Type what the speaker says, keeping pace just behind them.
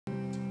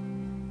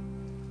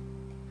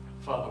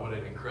Father, what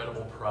an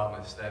incredible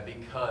promise that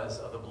because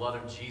of the blood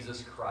of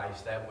Jesus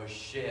Christ that was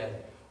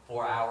shed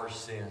for our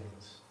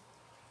sins,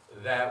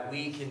 that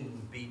we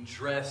can be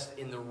dressed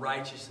in the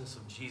righteousness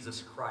of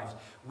Jesus Christ.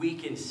 We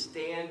can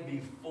stand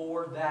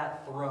before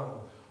that throne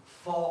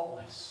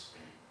faultless.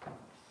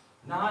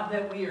 Not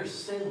that we are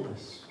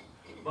sinless,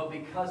 but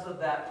because of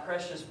that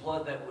precious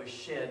blood that was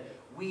shed,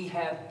 we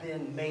have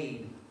been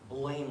made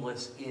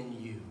blameless in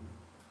you.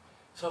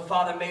 So,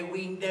 Father, may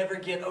we never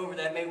get over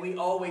that. May we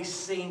always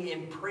sing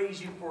and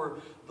praise you for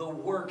the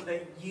work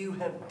that you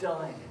have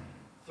done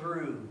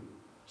through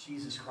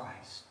Jesus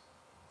Christ.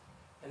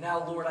 And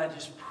now, Lord, I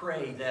just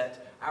pray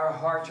that our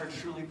hearts are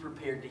truly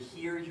prepared to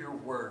hear your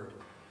word,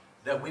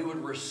 that we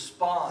would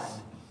respond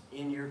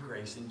in your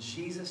grace. In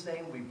Jesus'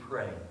 name we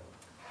pray.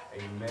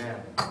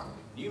 Amen.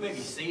 You may be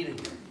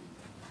seated.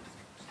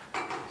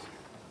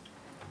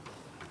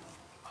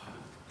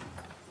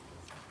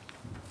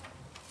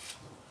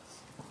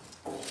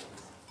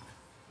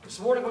 This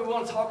morning we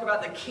want to talk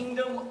about the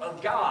kingdom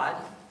of God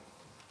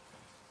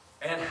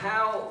and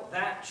how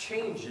that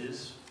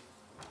changes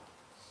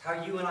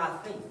how you and I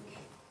think,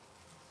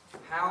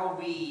 how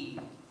we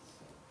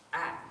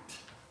act.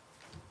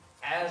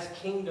 As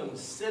kingdom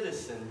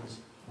citizens,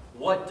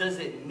 what does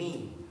it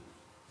mean?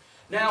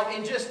 Now,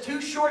 in just 2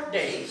 short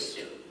days,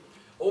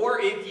 or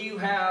if you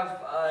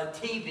have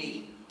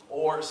TV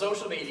or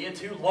social media,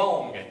 2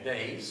 long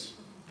days,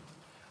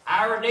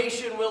 our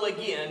nation will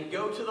again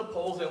go to the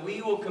polls and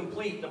we will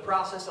complete the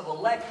process of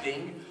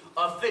electing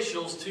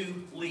officials to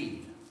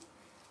lead.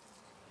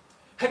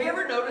 Have you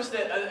ever noticed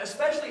that,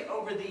 especially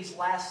over these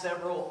last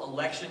several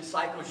election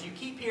cycles, you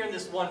keep hearing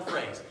this one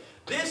phrase: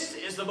 this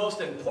is the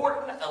most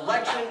important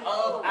election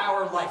of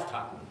our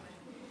lifetime.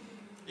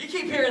 You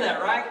keep hearing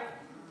that, right?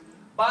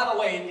 By the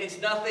way,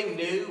 it's nothing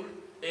new.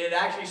 It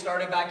actually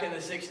started back in the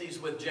 60s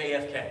with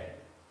JFK.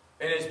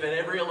 And it's been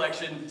every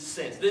election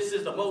since. This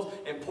is the most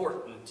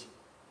important.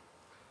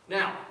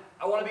 Now,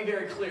 I want to be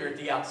very clear at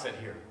the outset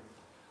here.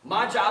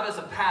 My job as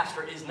a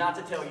pastor is not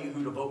to tell you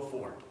who to vote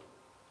for,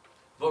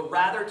 but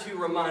rather to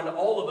remind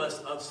all of us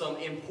of some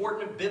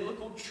important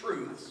biblical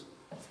truths.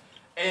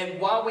 And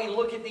while we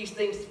look at these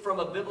things from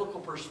a biblical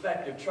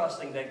perspective,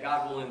 trusting that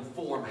God will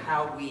inform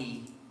how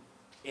we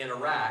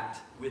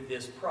interact with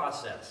this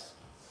process.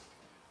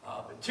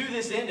 But to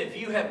this end, if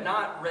you have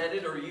not read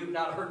it or you've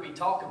not heard me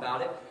talk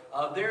about it,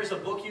 there's a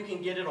book. You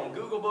can get it on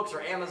Google Books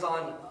or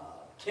Amazon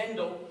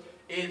Kindle.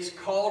 It's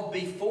called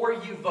Before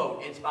You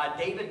Vote. It's by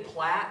David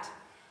Platt.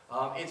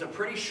 It's a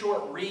pretty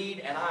short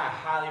read, and I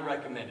highly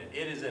recommend it.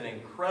 It is an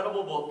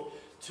incredible book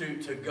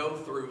to go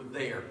through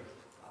there.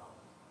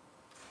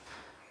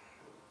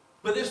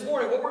 But this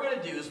morning, what we're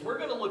going to do is we're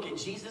going to look at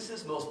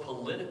Jesus' most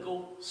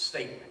political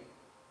statement.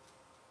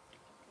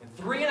 In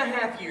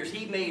 3.5 years,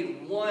 he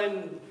made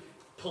one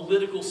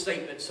political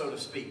statement, so to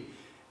speak.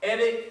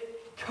 And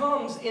it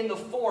comes in the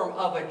form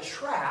of a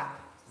trap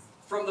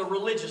from the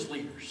religious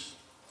leaders.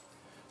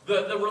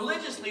 The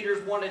religious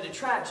leaders wanted to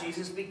trap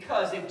Jesus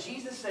because if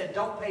Jesus said,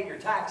 don't pay your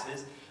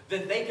taxes,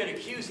 then they could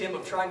accuse him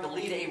of trying to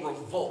lead a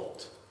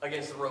revolt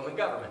against the Roman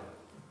government.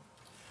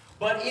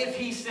 But if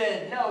he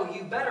said, no,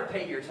 you better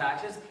pay your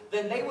taxes,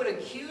 then they would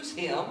accuse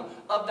him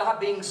of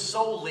not being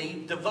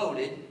solely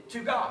devoted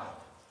to God.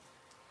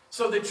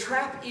 So the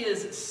trap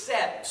is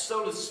set,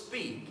 so to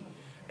speak.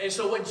 And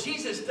so what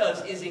Jesus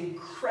does is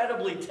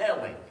incredibly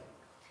telling.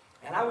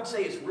 And I would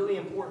say it's really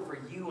important for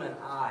you and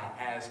I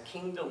as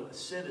kingdom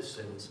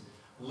citizens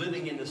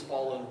living in this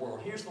fallen world.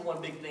 Here's the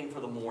one big thing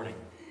for the morning.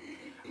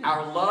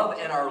 Our love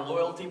and our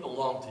loyalty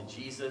belong to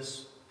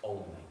Jesus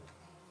only.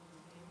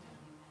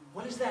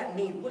 What does that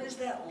mean? What does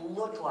that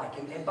look like?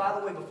 And by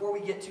the way, before we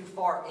get too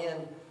far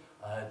in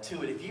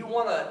to it, if you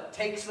want to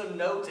take some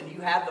notes and you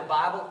have the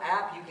Bible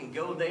app, you can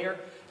go there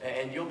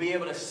and you'll be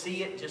able to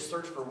see it. Just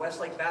search for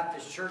Westlake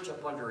Baptist Church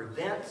up under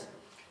events.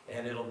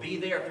 And it'll be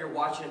there. If you're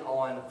watching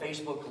on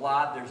Facebook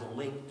Live, there's a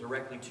link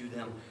directly to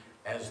them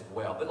as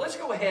well. But let's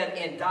go ahead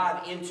and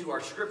dive into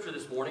our scripture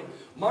this morning.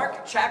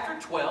 Mark chapter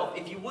 12.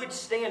 If you would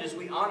stand as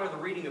we honor the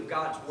reading of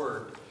God's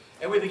word.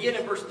 And we begin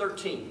in verse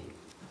 13.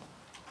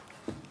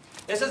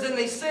 It says, and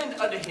they sent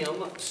unto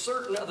him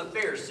certain of the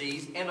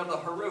Pharisees and of the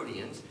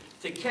Herodians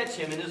to catch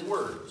him in his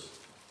words.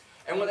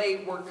 And when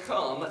they were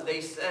come,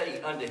 they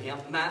say unto him,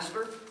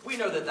 Master, we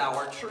know that thou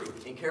art true,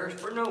 and carest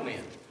for no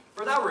man.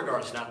 For thou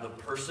regardest not the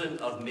person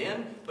of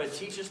men, but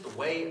teachest the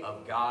way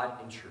of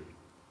God in truth.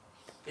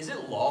 Is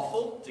it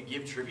lawful to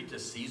give tribute to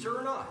Caesar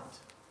or not?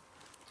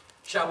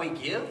 Shall we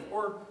give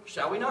or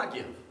shall we not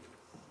give?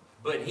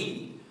 But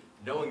he,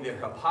 knowing their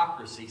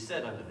hypocrisy,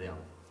 said unto them,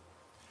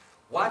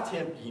 Why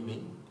tempt ye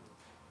me?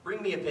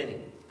 Bring me a penny,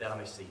 that I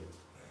may see it.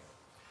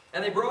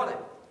 And they brought it.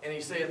 And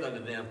he saith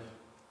unto them,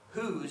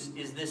 Whose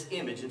is this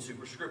image and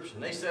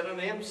superscription? They said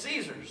unto him,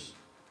 Caesar's.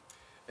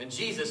 And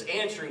Jesus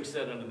answering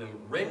said unto them,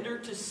 Render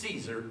to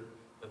Caesar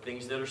the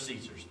things that are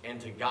Caesar's,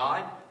 and to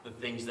God the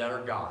things that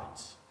are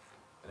God's.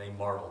 And they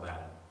marveled at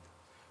it.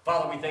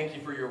 Father, we thank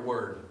you for your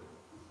word.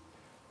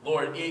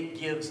 Lord, it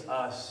gives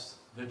us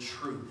the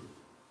truth.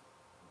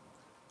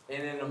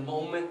 And in a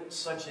moment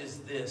such as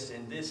this,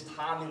 in this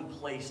time and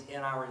place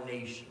in our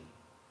nation,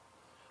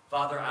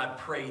 Father, I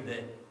pray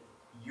that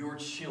your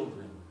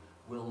children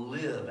will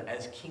live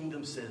as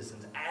kingdom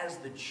citizens, as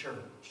the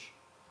church.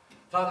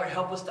 Father,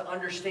 help us to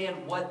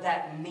understand what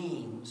that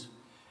means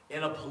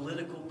in a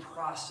political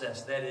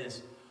process that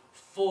is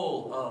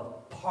full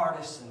of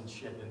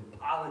partisanship and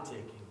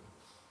politicking.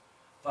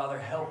 Father,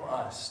 help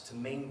us to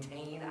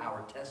maintain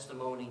our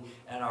testimony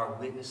and our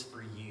witness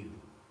for you.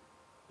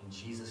 In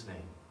Jesus' name,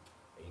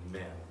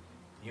 amen.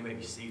 You may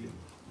be seated.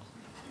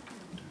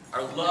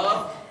 Our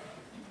love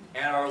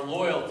and our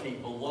loyalty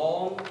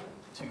belong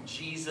to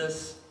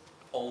Jesus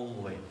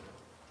only.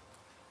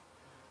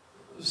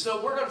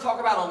 So we're going to talk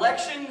about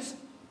elections,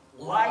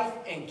 life,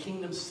 and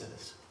kingdom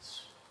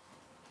citizens.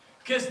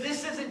 Because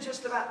this isn't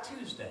just about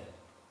Tuesday.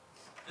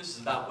 This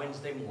is about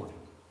Wednesday morning.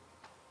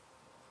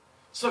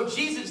 So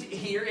Jesus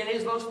here, in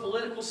his most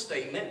political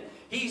statement,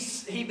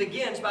 he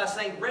begins by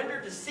saying, render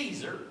to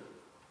Caesar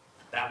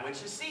that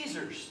which is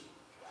Caesar's.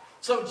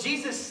 So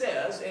Jesus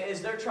says,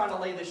 as they're trying to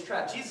lay this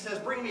trap, Jesus says,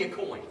 bring me a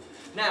coin.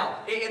 Now,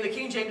 in the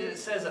King James it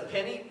says a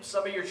penny.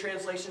 Some of your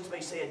translations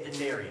may say a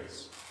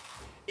denarius.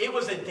 It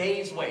was a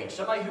day's wage.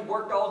 Somebody who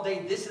worked all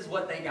day, this is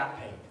what they got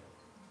paid.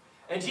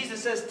 And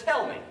Jesus says,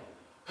 tell me,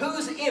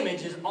 whose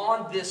image is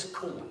on this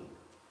coin?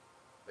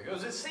 He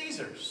goes, it's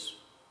Caesar's.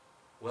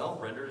 Well,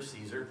 render to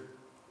Caesar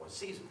what's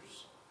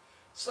Caesar's.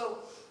 So,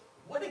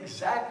 what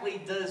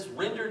exactly does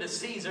render to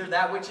Caesar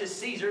that which is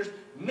Caesar's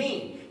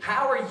mean?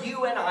 How are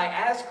you and I,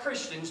 as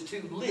Christians,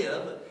 to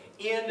live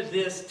in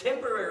this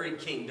temporary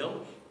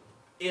kingdom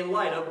in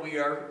light of we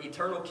are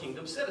eternal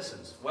kingdom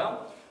citizens?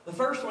 Well, the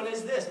first one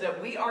is this,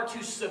 that we are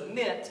to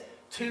submit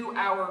to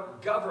our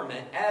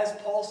government, as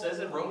Paul says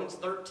in Romans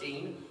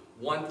 13,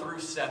 1 through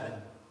 7.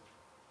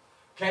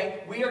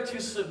 Okay? We are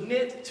to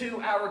submit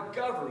to our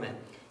government.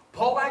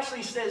 Paul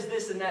actually says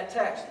this in that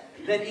text,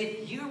 that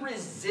if you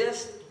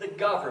resist the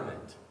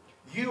government,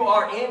 you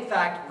are in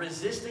fact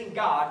resisting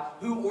God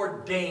who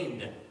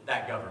ordained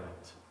that government.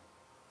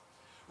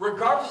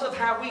 Regardless of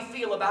how we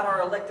feel about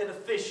our elected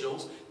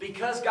officials,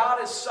 because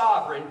God is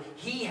sovereign,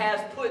 He has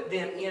put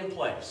them in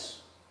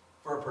place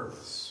for a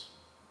purpose.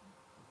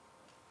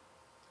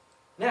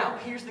 Now,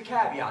 here's the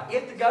caveat.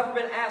 If the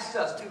government asks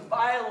us to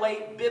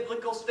violate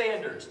biblical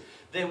standards,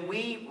 then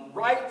we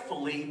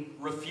rightfully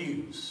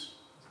refuse.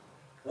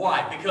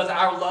 Why? Because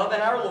our love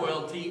and our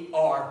loyalty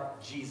are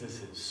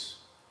Jesus's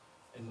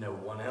and no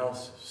one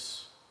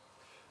else's.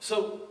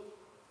 So,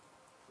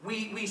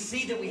 we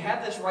see that we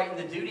have this right in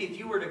the duty. If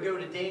you were to go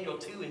to Daniel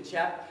 2 in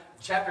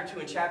chapter 2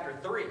 and chapter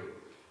 3,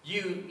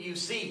 you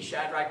see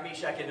Shadrach,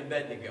 Meshach, and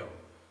Abednego.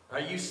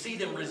 You see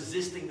them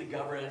resisting the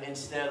government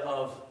instead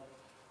of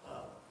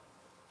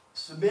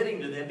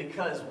submitting to them,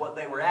 because what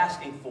they were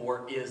asking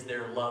for is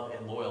their love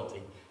and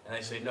loyalty. And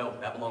they say, no,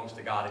 that belongs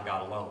to God and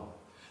God alone.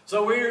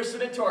 So we're to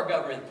submit to our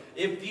government.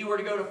 If you were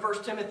to go to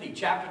 1 Timothy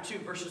chapter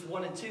 2, verses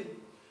 1 and 2,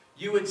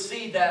 you would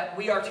see that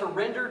we are to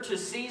render to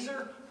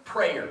Caesar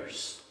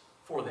prayers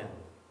for them.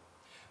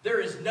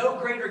 There is no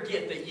greater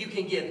gift that you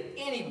can give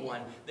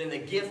anyone than the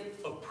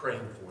gift of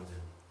praying for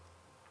them.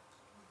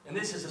 And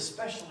this is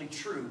especially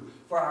true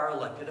for our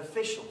elected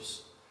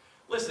officials.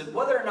 Listen,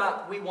 whether or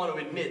not we want to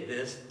admit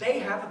this, they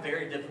have a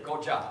very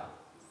difficult job.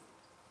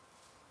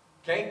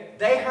 Okay?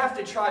 They have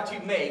to try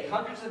to make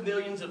hundreds of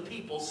millions of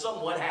people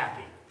somewhat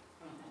happy.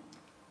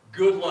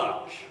 Good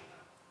luck.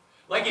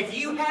 Like if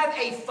you have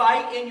a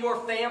fight in your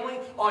family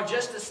on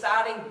just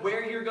deciding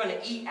where you're going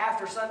to eat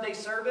after Sunday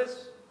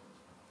service,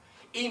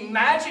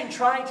 imagine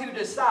trying to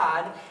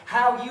decide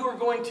how you are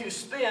going to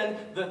spend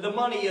the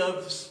money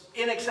of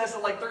in excess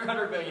of like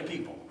 300 million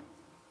people.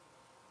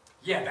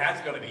 Yeah,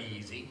 that's going to be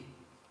easy.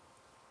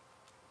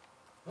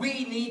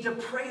 We need to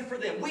pray for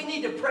them. We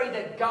need to pray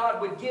that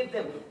God would give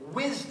them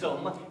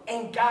wisdom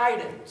and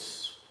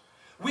guidance.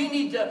 We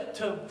need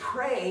to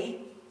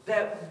pray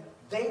that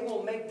they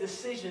will make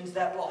decisions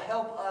that will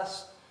help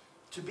us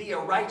to be a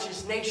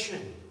righteous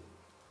nation.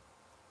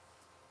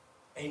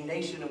 A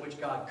nation in which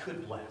God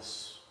could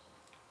bless.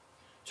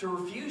 To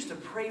refuse to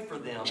pray for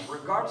them,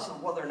 regardless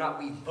of whether or not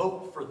we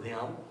vote for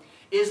them,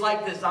 is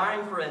like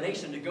desiring for a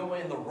nation to go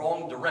in the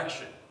wrong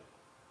direction.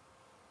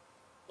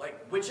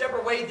 Like, whichever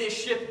way this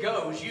ship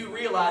goes, you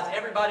realize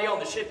everybody on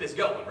the ship is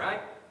going, right?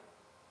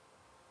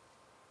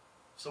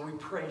 So we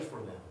pray for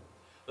them.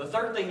 The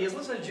third thing is,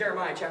 listen to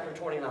Jeremiah chapter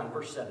 29,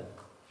 verse 7.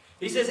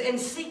 He says, and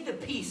seek the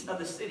peace of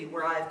the city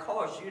where I have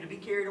caused you to be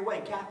carried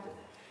away captive,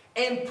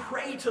 and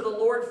pray to the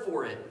Lord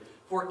for it,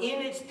 for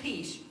in its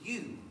peace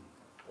you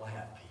will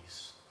have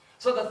peace.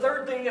 So the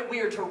third thing that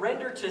we are to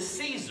render to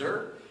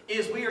Caesar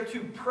is we are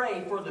to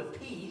pray for the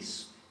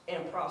peace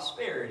and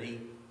prosperity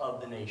of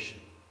the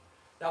nation.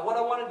 Now, what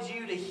I wanted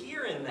you to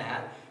hear in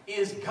that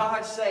is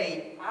God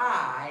say,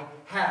 I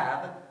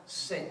have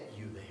sent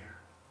you there.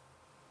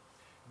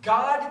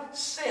 God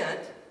sent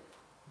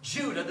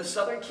Judah, the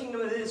southern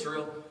kingdom of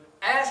Israel,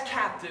 as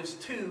captives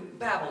to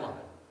Babylon.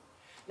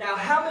 Now,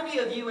 how many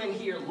of you in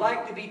here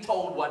like to be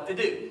told what to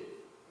do?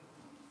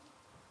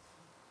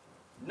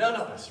 None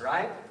of us,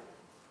 right?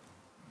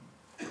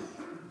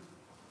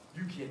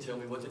 can't tell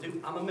me what to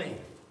do. I'm a man.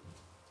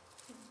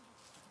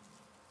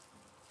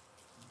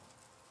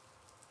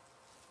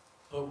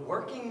 But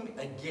working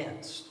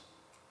against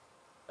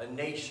a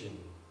nation,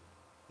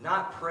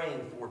 not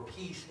praying for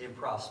peace and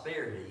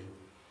prosperity,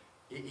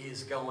 it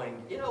is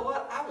going, you know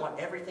what? I want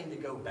everything to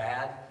go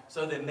bad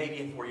so that maybe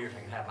in 4 years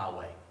I can have my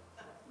way.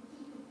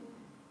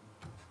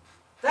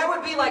 That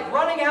would be like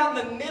running out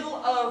in the middle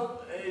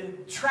of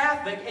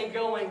traffic and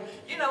going,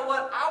 you know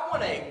what? I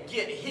want to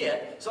get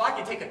hit so I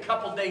can take a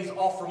couple days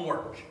off from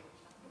work.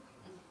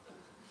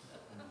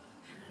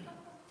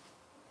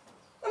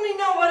 I mean,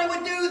 nobody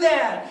would do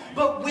that.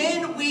 But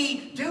when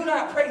we do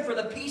not pray for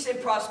the peace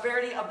and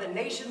prosperity of the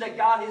nation that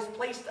God has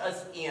placed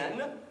us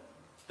in,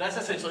 that's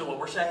essentially what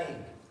we're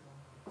saying.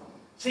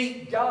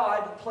 See,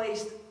 God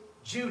placed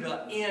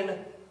Judah in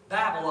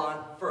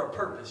Babylon for a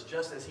purpose,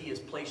 just as he has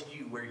placed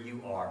you where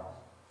you are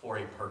for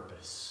a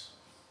purpose.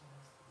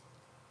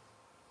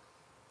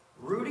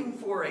 Rooting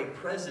for a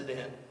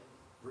president,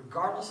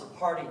 regardless of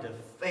party, to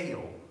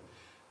fail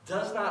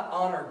does not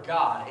honor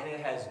God, and it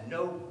has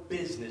no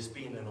business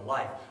being in the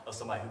life of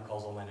somebody who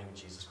calls on the name of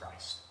Jesus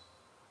Christ.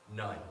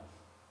 None.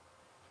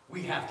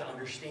 We have to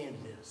understand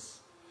this.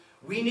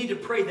 We need to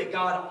pray that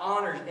God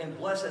honors and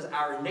blesses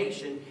our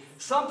nation,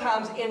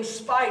 sometimes in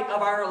spite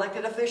of our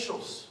elected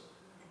officials.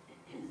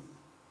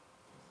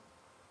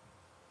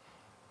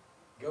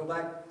 Go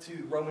back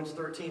to Romans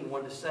 13,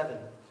 1-7.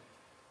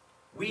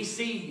 We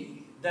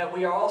see that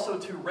we are also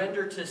to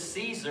render to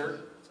Caesar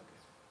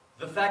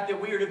the fact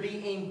that we are to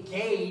be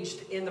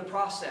engaged in the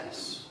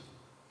process.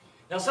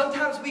 Now,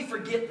 sometimes we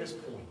forget this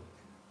point.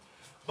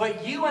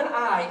 But you and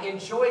I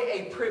enjoy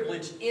a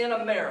privilege in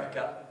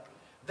America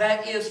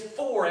that is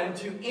foreign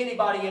to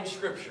anybody in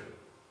Scripture.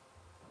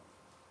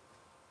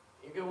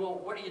 You go, well,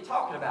 what are you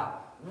talking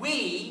about?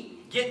 We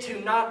get to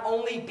not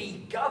only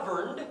be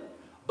governed,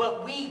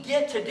 but we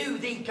get to do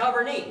the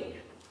governing.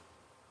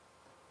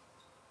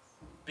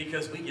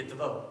 Because we get to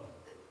vote.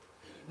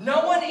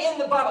 No one in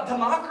the Bible,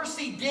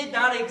 democracy did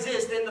not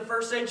exist in the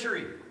first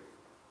century.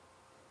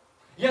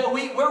 You know,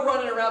 we're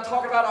running around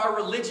talking about our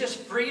religious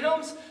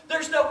freedoms.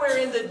 There's nowhere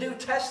in the New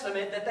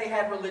Testament that they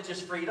had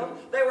religious freedom.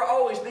 They were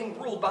always being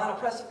ruled by an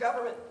oppressive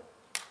government.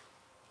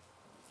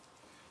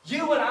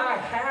 You and I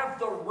have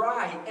the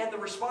right and the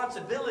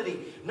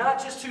responsibility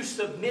not just to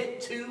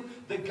submit to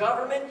the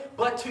government,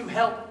 but to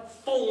help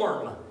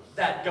form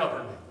that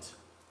government.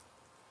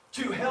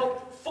 To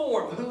help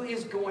form who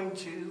is going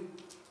to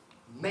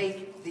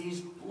make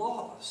these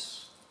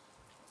laws.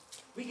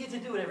 We get to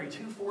do it every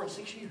 2, 4, and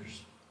 6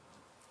 years.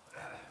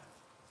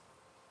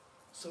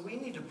 So we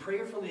need to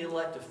prayerfully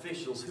elect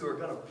officials who are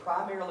going to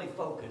primarily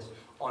focus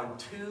on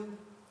 2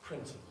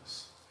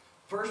 principles.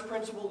 First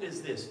principle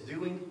is this: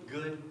 doing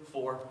good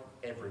for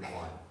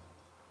everyone.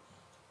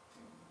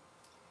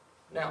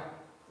 Now,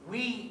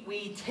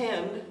 we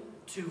tend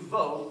to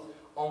vote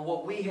on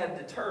what we have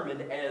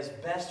determined as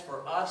best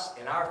for us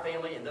and our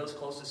family and those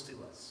closest to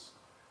us.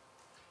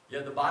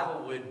 Yet the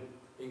Bible would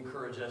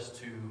encourage us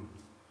to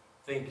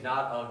think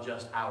not of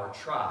just our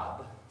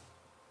tribe,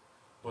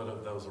 but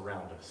of those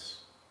around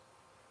us.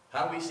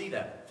 How do we see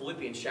that?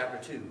 Philippians chapter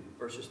 2,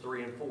 verses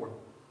 3 and 4.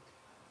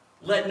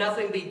 Let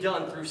nothing be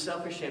done through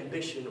selfish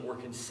ambition or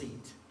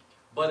conceit,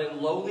 but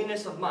in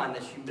lowliness of mind,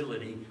 that's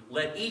humility,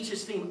 let each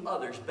esteem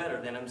others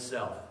better than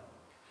himself.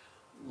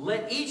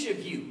 Let each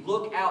of you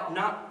look out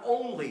not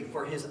only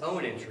for his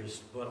own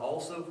interest, but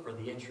also for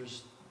the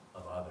interest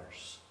of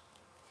others.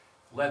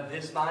 Let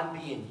this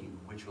mind be in you,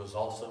 which was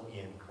also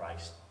in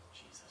Christ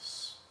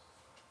Jesus.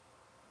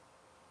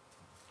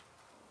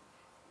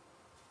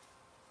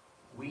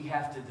 We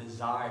have to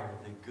desire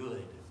the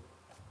good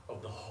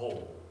of the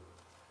whole,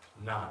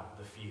 not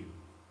the few.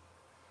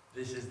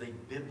 This is the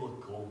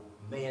biblical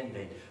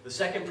mandate. The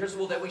second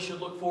principle that we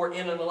should look for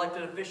in an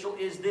elected official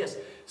is this: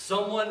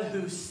 someone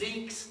who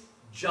seeks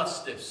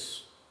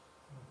justice.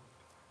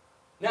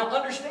 Now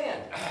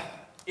understand,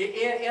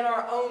 in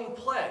our own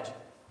pledge,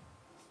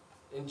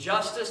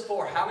 injustice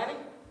for how many?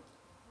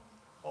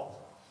 All.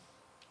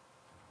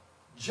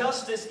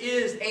 Justice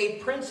is a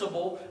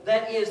principle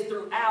that is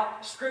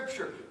throughout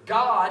Scripture.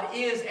 God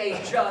is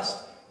a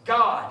just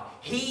God.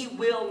 He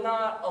will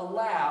not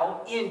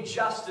allow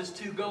injustice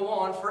to go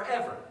on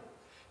forever.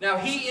 Now,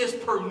 He is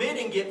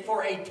permitting it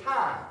for a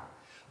time,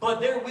 but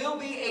there will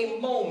be a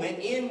moment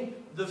in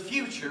the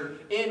future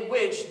in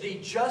which the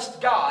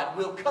just God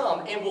will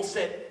come and will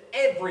set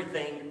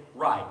everything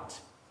right.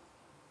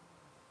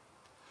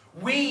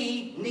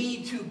 We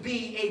need to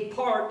be a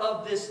part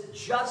of this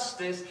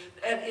justice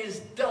that is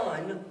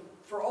done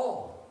for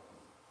all.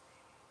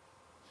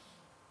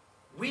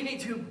 We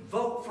need to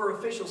vote for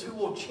officials who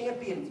will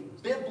champion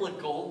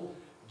biblical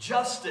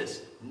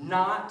justice,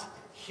 not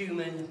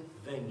human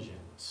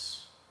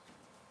vengeance.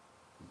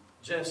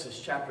 Genesis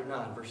chapter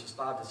 9, verses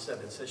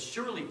 5-7 says,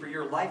 surely for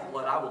your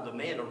lifeblood I will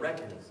demand a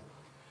reckoning.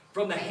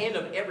 From the hand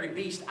of every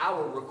beast I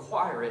will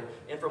require it,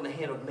 and from the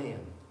hand of man.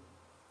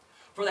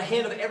 For the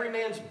hand of every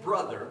man's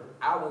brother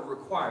I will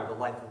require the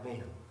life of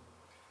man.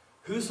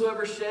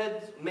 Whosoever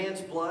sheds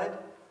man's blood,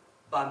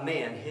 by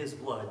man his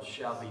blood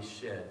shall be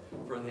shed.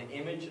 For in the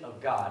image of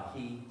God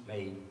he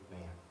made man.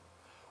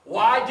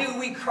 Why do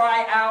we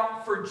cry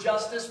out for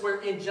justice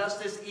where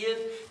injustice is?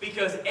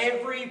 Because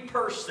every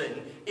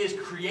person is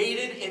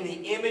created in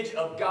the image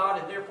of God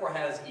and therefore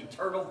has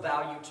eternal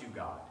value to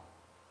God.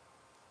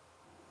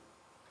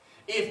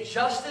 If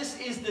justice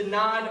is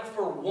denied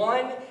for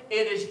one,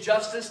 it is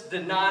justice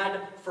denied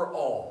for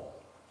all.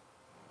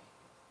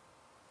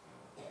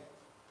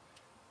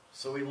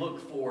 So we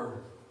look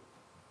for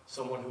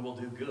someone who will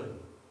do good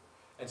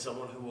and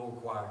someone who will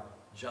require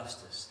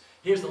justice.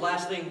 Here's the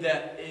last thing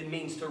that it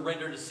means to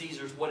render to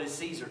Caesar's what is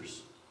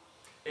Caesar's.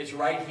 It's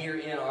right here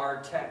in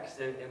our text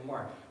in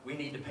Mark. We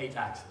need to pay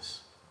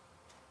taxes.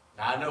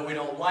 Now, I know we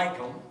don't like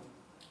them,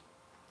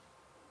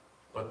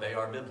 but they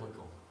are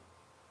biblical.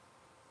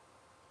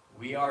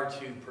 We are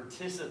to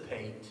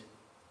participate,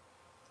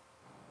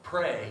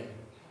 pray,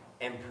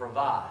 and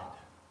provide.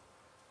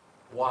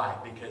 Why?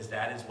 Because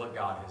that is what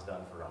God has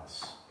done for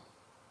us.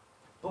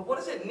 But what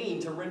does it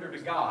mean to render to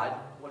God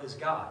what is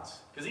God's?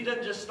 Because he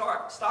doesn't just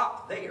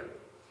stop there.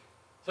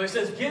 So he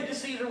says, give to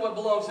Caesar what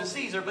belongs to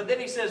Caesar, but then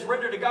he says,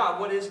 render to God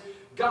what is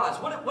God's.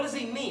 What does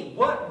he mean?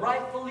 What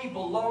rightfully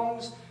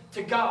belongs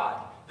to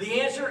God?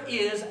 The answer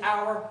is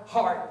our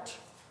heart.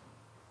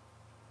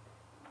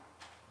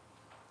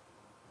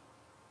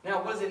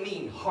 Now, what does it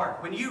mean,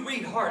 heart? When you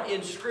read heart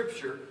in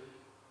Scripture,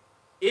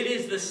 it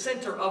is the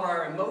center of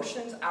our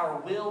emotions, our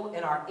will,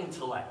 and our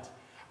intellect.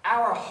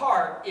 Our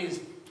heart is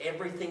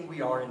everything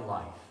we are in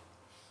life.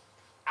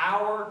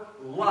 Our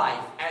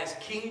life as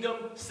kingdom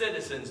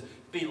citizens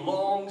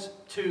belongs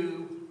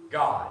to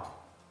God.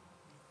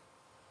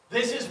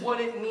 This is what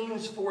it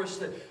means for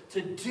us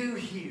to do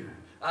here.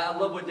 I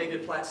love what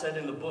David Platt said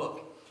in the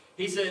book.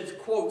 He says,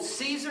 quote,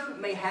 Caesar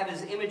may have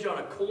his image on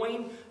a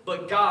coin,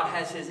 but God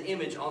has his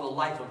image on the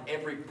life of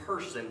every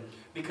person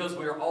because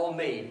we are all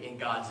made in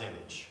God's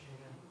image.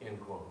 End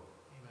quote.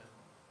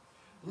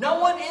 No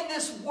one in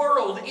this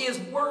world is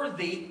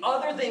worthy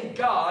other than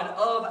God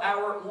of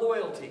our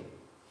loyalty.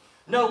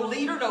 No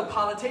leader, no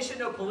politician,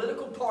 no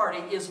political party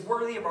is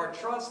worthy of our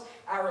trust,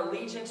 our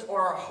allegiance,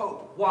 or our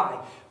hope.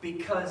 Why?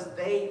 Because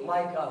they,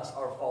 like us,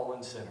 are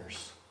fallen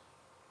sinners.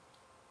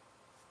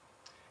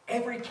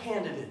 Every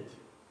candidate,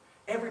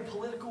 every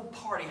political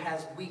party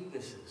has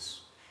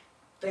weaknesses.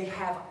 They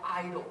have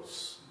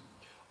idols.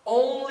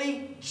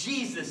 Only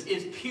Jesus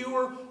is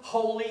pure,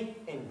 holy,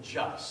 and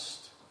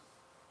just.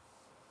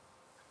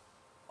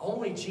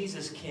 Only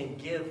Jesus can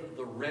give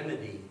the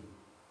remedy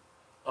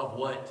of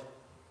what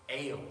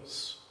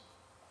ails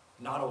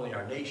not only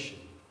our nation,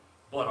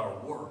 but our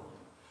world.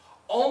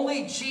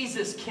 Only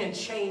Jesus can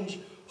change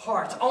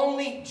hearts.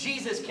 Only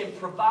Jesus can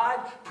provide,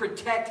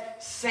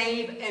 protect,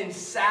 save, and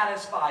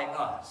satisfy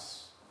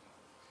us.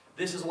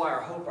 This is why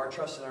our hope, our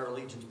trust, and our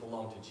allegiance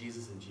belong to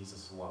Jesus and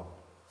Jesus alone.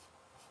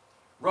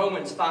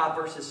 Romans 5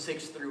 verses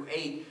 6 through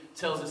 8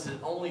 tells us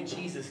that only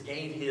Jesus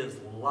gave his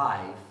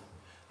life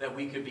that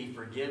we could be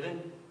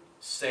forgiven,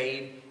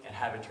 saved, and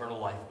have eternal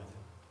life with him.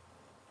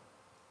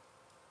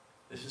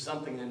 This is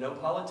something that no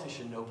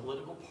politician, no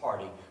political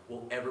party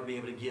will ever be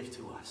able to give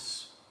to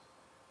us.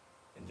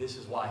 And this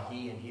is why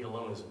he and he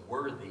alone is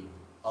worthy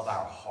of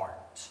our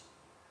heart.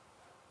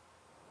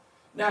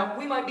 Now,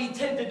 we might be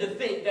tempted to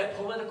think that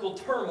political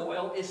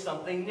turmoil is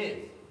something new.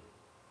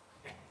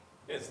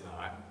 It's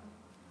not.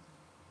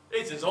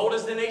 It's as old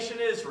as the nation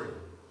Israel.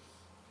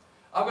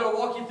 I'm going to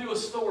walk you through a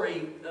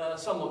story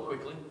somewhat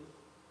quickly.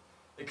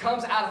 It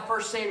comes out of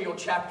 1 Samuel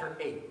chapter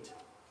 8.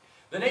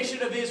 The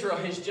nation of Israel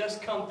has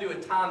just come through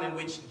a time in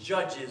which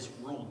judges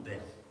ruled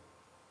them.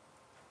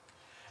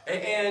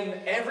 And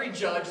every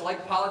judge,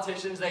 like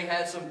politicians, they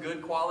had some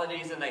good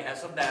qualities and they had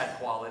some bad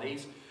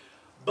qualities.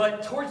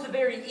 But towards the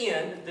very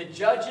end, the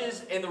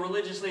judges and the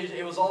religious leaders,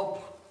 it was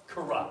all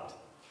corrupt.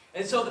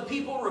 And so the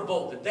people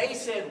revolted. They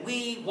said,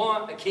 we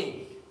want a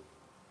king.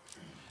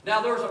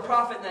 Now there was a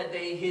prophet in that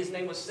day, his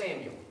name was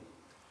Samuel.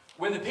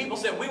 When the people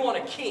said, we want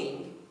a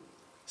king,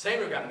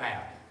 Samuel got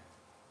mad.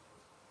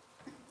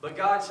 But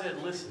God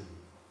said, listen,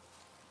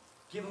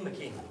 give them a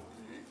king.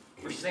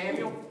 For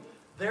Samuel,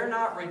 they're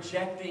not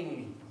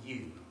rejecting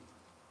you.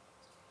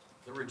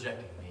 They're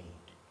rejecting me.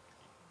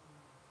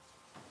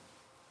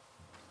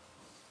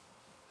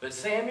 But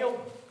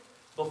Samuel,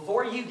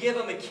 before you give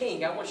them a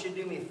king, I want you to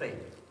do me a favor.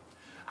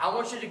 I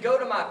want you to go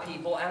to my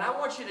people and I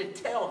want you to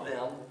tell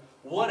them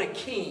what a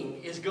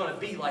king is going to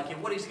be like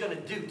and what he's going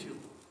to do to them.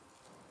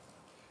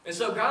 And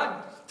so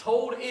God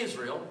told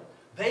Israel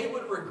they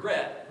would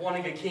regret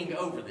wanting a king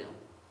over them.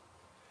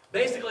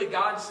 Basically,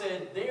 God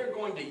said they're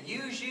going to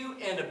use you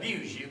and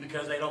abuse you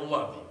because they don't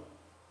love you.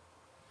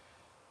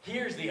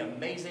 Here's the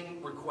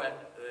amazing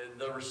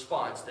the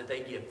response that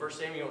they give. 1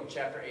 Samuel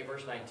chapter 8,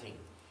 verse 19.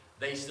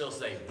 They still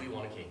say, we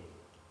want a king.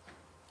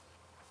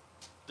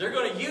 They're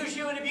going to use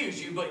you and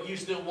abuse you, but you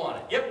still want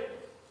it.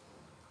 Yep.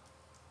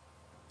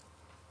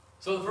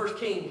 So the first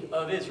king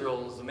of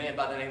Israel was a man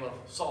by the name of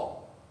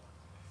Saul.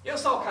 You know,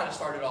 Saul kind of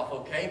started off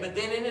okay, but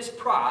then in his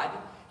pride,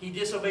 he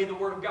disobeyed the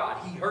word of God.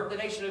 He hurt the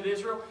nation of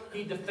Israel.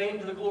 He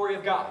defamed the glory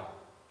of God.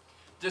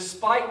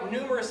 despite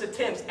numerous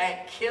attempts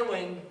at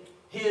killing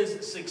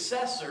his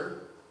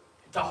successor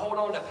to hold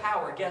on to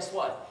power, guess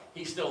what?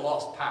 He still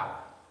lost power.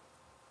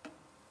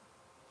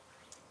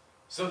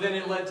 So then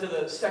it led to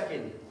the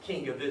second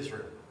king of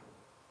Israel,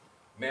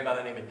 a man by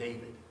the name of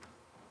David.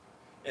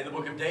 In the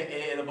book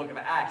of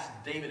Acts,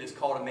 David is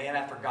called a man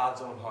after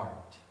God's own heart.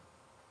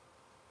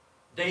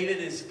 David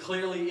is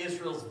clearly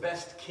Israel's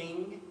best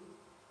king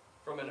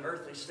from an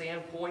earthly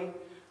standpoint,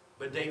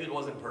 but David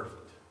wasn't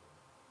perfect.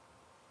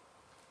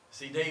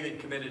 See, David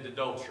committed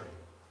adultery.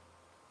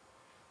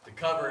 To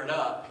cover it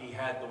up, he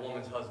had the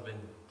woman's husband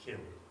killed.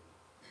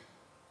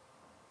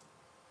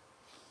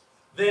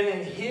 Then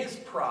in his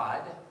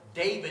pride,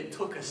 David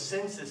took a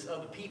census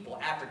of the people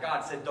after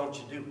God said, don't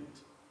you do it.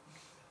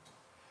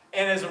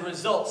 And as a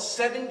result,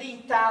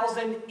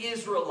 70,000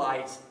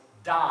 Israelites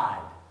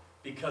died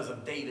because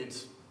of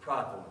David's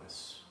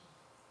pridefulness.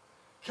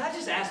 Can I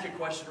just ask a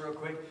question real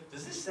quick?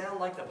 Does this sound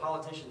like the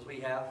politicians we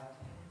have?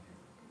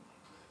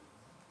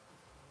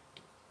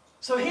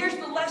 So here's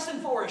the lesson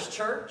for us,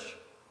 church.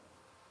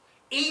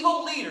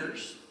 Evil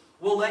leaders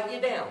will let you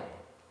down,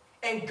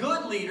 and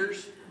good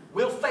leaders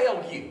will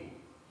fail you.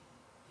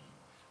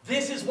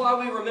 This is why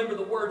we remember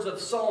the words of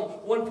Psalm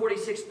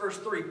 146, verse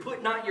 3.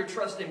 Put not your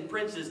trust in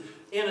princes,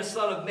 in a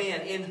son of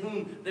man, in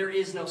whom there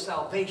is no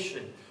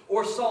salvation.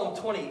 Or Psalm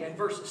 20 and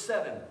verse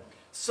 7.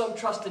 Some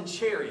trust in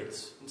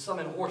chariots and some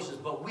in horses,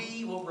 but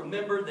we will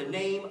remember the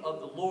name of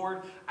the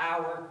Lord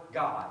our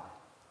God.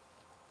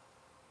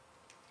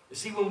 You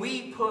see, when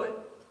we put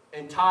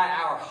and tie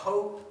our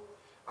hope,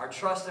 our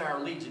trust, and our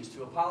allegiance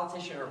to a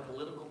politician or a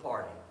political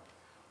party,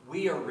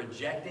 we are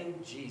rejecting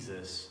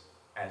Jesus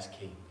as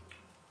king,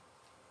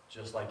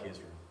 just like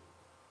Israel.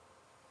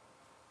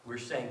 We're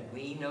saying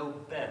we know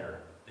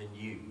better than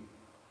you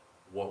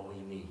what we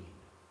need.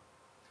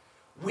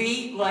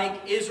 We,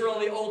 like Israel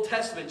in the Old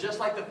Testament, just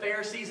like the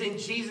Pharisees in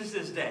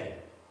Jesus' day,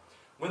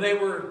 when they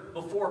were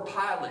before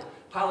Pilate,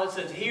 Pilate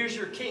says, here's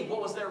your king.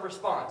 What was their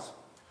response?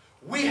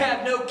 We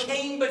have no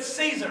king but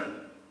Caesar.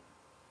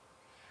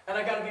 And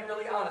I got to be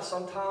really honest,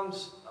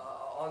 sometimes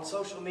on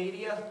social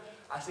media,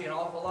 I see an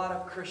awful lot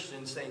of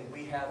Christians saying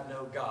we have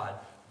no God,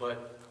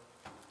 but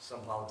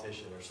some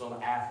politician or some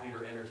athlete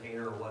or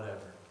entertainer or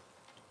whatever.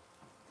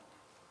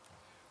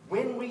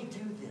 When we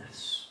do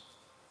this,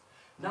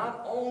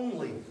 not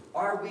only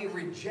are we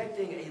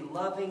rejecting a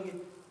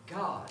loving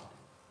God,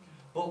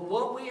 but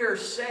what we are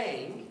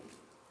saying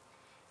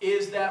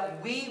is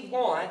that we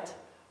want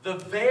the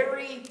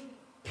very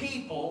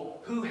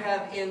people who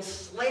have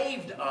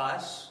enslaved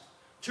us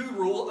to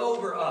rule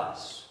over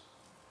us.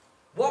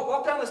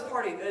 Walk down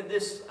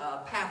this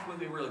path with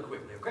me really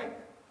quickly, okay?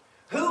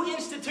 Who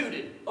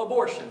instituted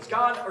abortions,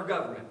 God or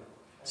government?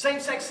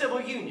 Same-sex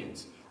civil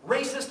unions,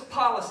 racist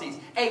policies,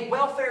 a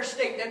welfare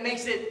state that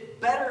makes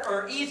it better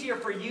or easier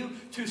for you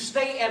to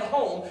stay at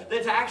home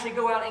than to actually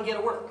go out and get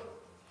a work.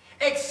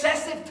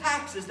 Excessive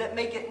taxes that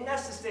make it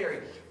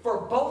necessary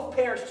for both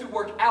parents to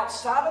work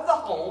outside of the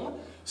home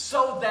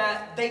so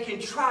that they can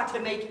try to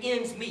make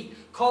ends meet,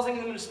 causing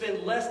them to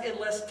spend less and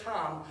less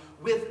time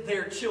with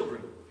their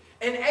children.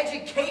 An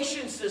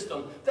education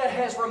system that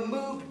has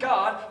removed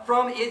God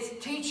from its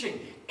teaching.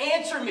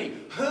 Answer me,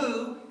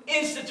 who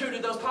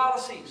instituted those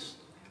policies?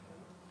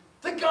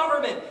 The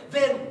government.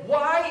 Then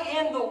why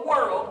in the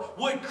world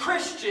would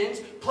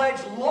Christians pledge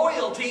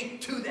loyalty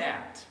to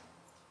that?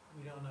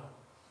 We don't know.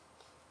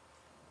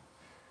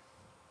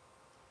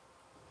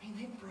 I mean,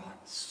 they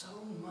brought so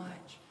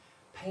much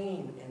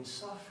pain and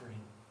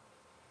suffering.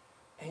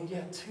 And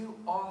yet too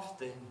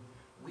often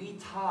we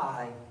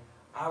tie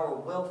our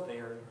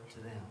welfare to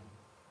them.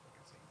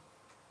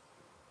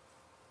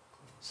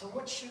 So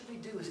what should we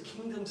do as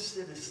kingdom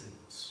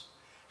citizens?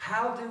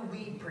 How do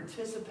we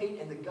participate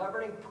in the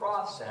governing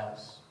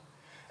process?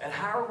 And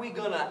how are we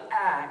going to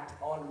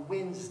act on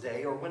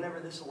Wednesday or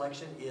whenever this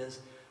election is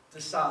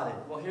decided?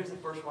 Well, here's the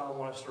first one I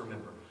want us to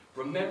remember.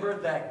 Remember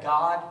that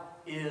God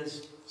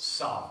is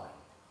sovereign.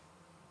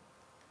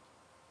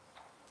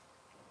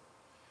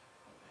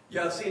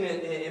 Yeah, I've seen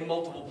it in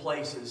multiple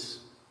places.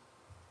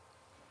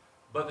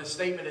 But the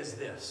statement is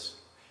this.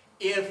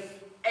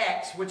 If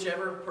X,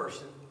 whichever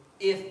person,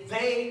 if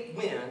they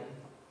win,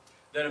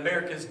 then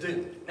America's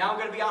doomed. Now, I'm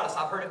going to be honest.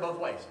 I've heard it both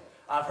ways.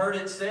 I've heard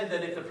it said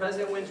that if the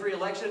president wins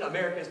re-election,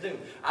 America's doomed.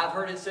 I've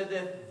heard it said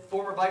that if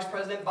former Vice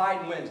President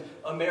Biden wins,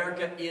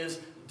 America is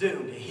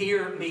doomed.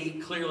 Hear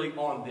me clearly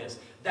on this.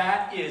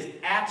 That is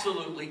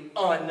absolutely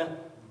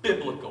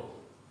unbiblical.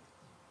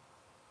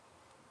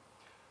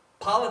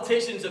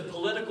 Politicians and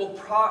political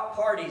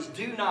parties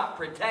do not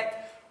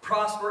protect,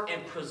 prosper,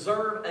 and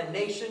preserve a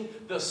nation.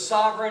 The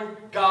sovereign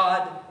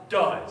God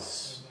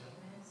does.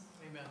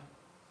 Amen.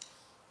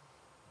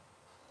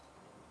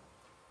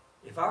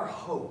 If our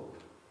hope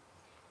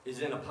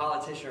is in a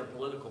politician or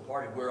political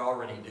party, we're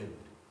already doomed.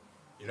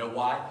 You know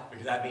why?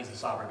 Because that means the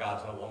sovereign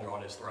God's no longer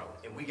on his throne.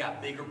 And we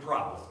got bigger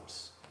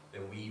problems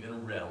than we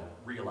even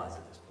realize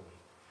at this point.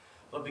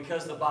 But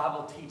because the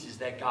Bible teaches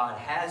that God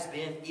has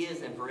been,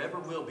 is, and forever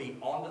will be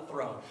on the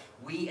throne,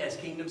 we as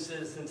kingdom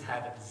citizens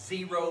have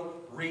zero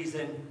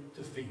reason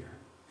to fear.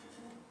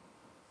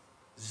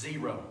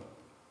 Zero.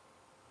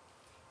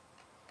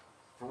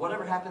 For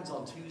whatever happens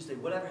on Tuesday,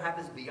 whatever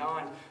happens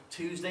beyond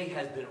Tuesday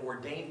has been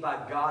ordained by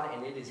God,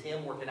 and it is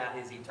Him working out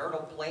His eternal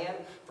plan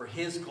for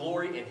His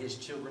glory and His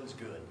children's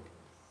good.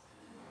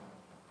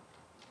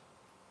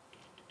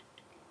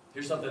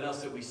 Here's something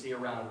else that we see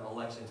around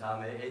election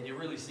time, and you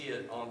really see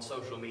it on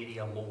social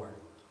media more.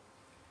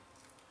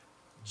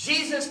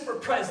 Jesus for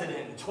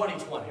president in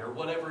 2020, or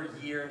whatever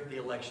year the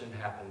election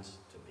happens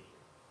to be.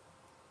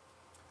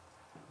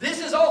 This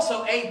is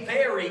also a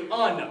very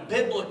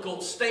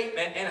unbiblical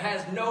statement and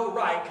has no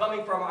right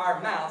coming from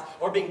our mouth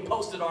or being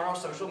posted on our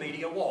social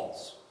media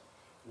walls.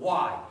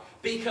 Why?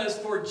 Because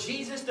for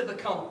Jesus to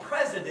become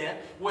president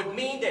would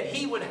mean that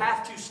He would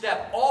have to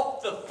step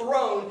off the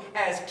throne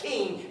as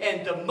king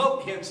and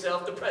demote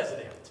Himself to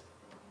president.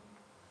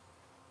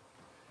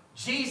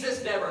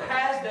 Jesus never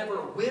has,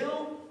 never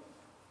will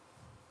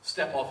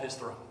step off His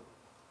throne.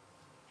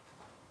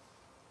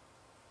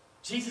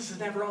 Jesus is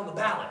never on the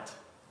ballot.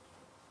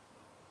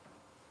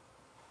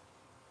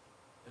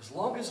 As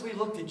long as we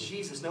look to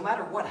Jesus, no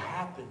matter what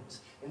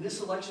happens in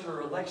this election or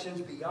elections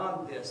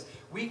beyond this,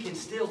 we can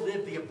still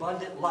live the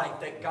abundant life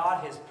that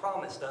God has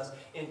promised us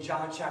in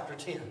John chapter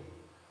 10.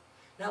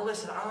 Now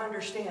listen, I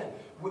understand.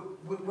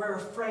 We're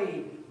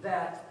afraid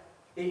that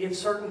if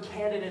certain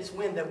candidates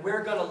win, that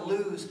we're going to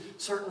lose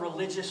certain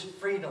religious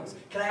freedoms.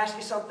 Can I ask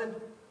you something?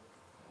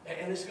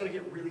 And this is going to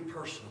get really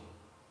personal.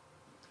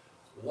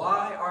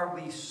 Why are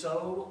we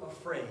so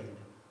afraid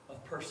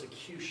of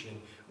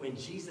persecution when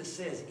Jesus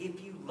says,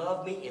 if you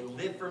love me and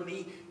live for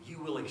me, you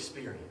will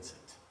experience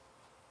it?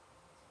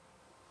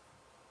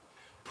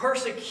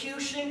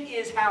 Persecution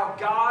is how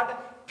God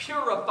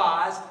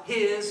purifies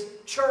His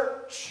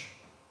church.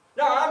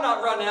 No, I'm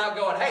not running out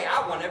going, hey,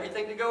 I want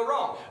everything to go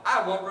wrong.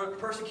 I want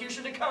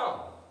persecution to come.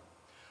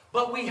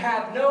 But we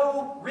have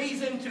no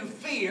reason to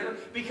fear,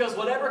 because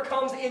whatever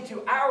comes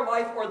into our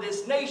life or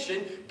this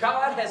nation,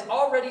 God has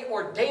already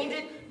ordained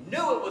it,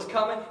 knew it was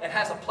coming, and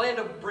has a plan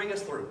to bring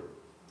us through.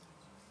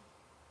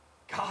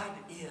 God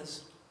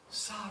is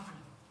sovereign.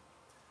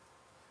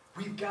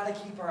 We've got to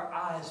keep our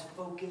eyes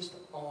focused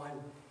on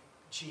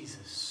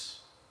Jesus.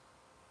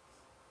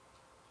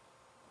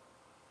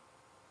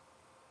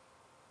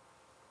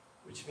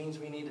 Which means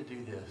we need to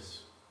do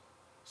this.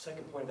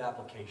 Second point of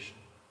application.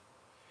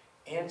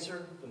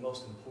 Answer the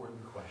most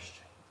important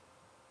question.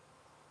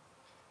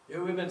 You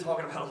know, we've been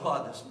talking about a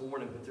lot this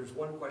morning, but there's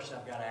one question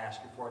I've got to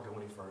ask before I go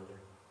any further.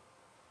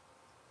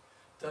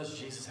 Does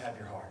Jesus have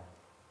your heart?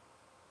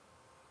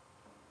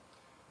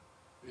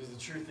 Because the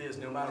truth is,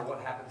 no matter what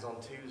happens on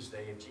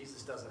Tuesday, if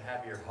Jesus doesn't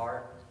have your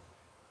heart,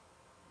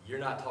 you're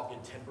not talking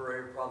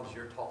temporary problems,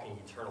 you're talking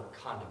eternal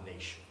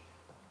condemnation.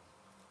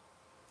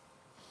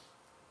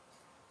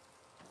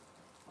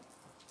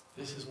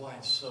 This is why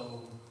it's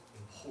so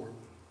important.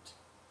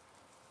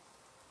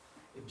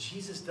 If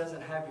Jesus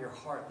doesn't have your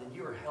heart, then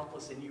you are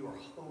helpless and you are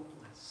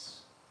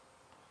hopeless.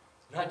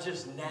 Not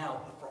just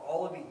now, but for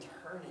all of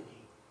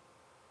eternity.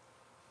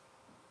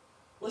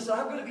 Listen,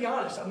 I'm going to be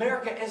honest.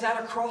 America is at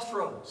a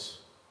crossroads.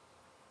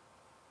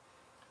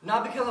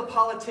 Not because of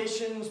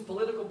politicians,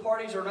 political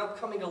parties, or an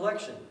upcoming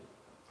election.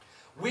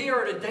 We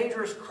are at a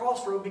dangerous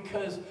crossroad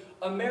because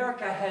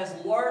America has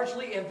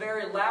largely and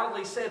very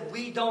loudly said,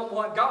 we don't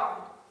want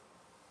God.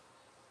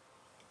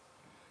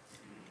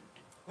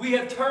 We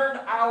have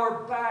turned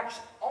our backs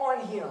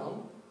on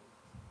Him.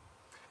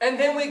 And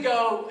then we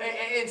go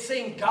and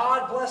sing,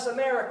 God bless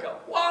America.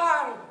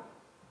 Why?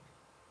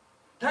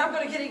 Now I'm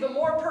going to get even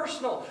more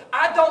personal.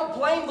 I don't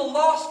blame the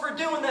lost for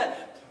doing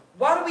that.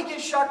 Why do we get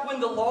shocked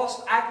when the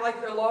lost act like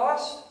they're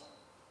lost?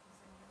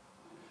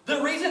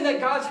 The reason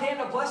that God's hand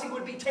of blessing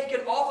would be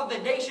taken off of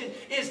the nation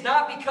is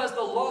not because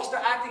the lost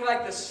are acting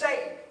like the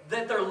saved,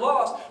 that they're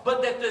lost,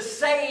 but that the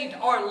saved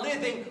are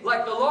living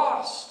like the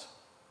lost.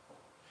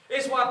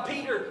 It's why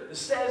Peter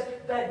says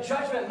that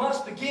judgment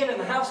must begin in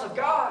the house of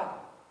God.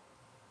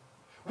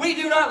 We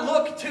do not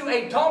look to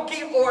a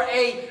donkey or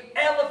an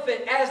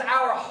elephant as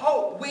our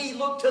hope. We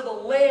look to the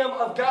Lamb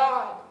of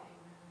God.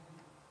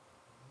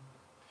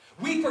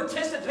 We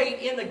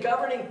participate in the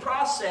governing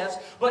process,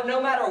 but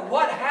no matter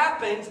what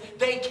happens,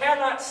 they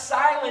cannot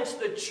silence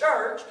the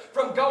church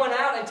from going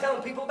out and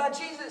telling people about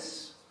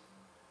Jesus.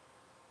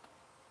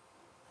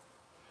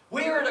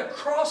 We are at a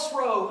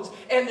crossroads,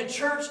 and the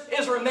church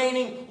is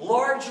remaining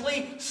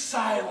largely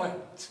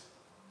silent.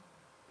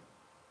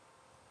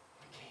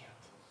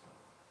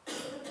 We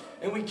can't.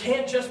 And we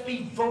can't just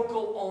be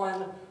vocal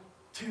on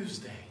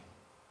Tuesday.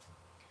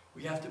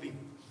 We have to be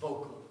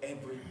vocal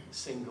every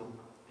single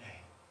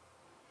day.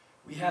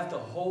 We have to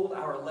hold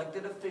our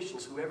elected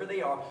officials, whoever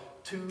they are,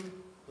 to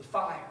the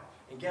fire.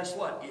 And guess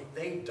what? If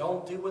they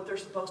don't do what they're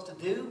supposed to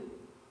do,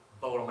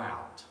 vote them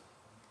out.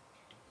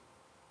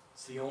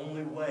 It's the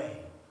only way.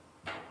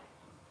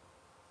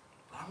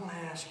 I want to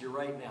ask you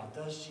right now,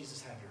 does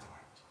Jesus have your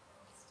heart?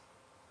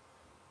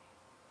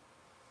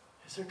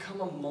 Has there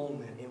come a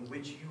moment in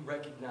which you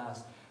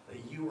recognize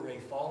that you are a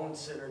fallen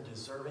sinner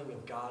deserving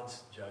of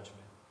God's judgment?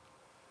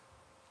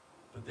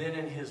 But then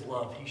in His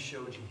love, He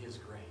showed you His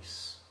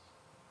grace.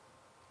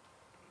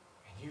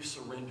 And You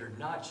surrendered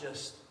not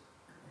just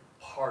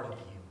part of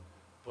you,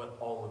 but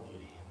all of you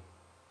to him.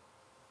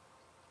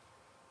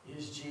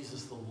 Is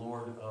Jesus the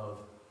Lord of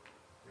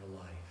your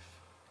life?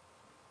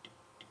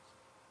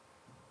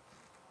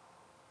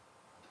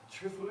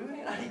 Truthfully, we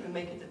may not even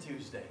make it to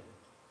Tuesday.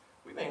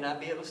 We may not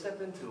be able to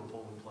step into a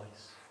polling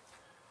place.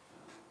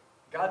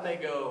 God may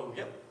go,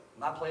 yep,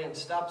 my plan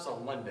stops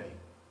on Monday.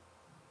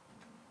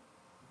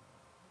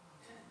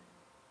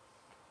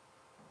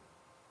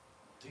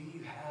 Do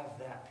you have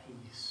that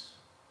peace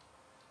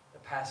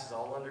that passes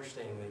all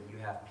understanding, that you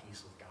have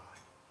peace with God?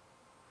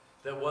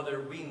 That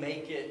whether we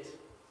make it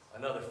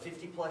another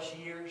 50 plus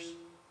years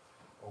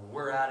or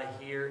we're out of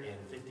here in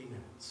 50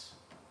 minutes,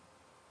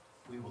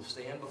 we will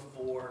stand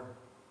before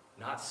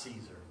not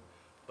Caesar,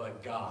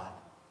 but God,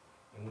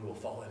 and we will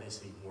fall at his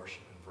feet and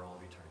worship him for all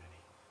of eternity.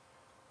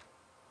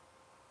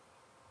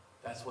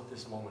 That's what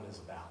this moment is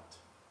about.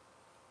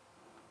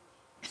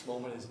 This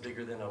moment is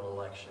bigger than an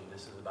election.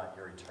 This is about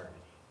your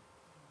eternity.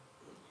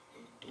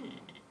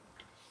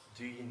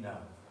 Do you know?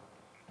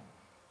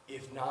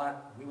 If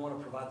not, we want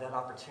to provide that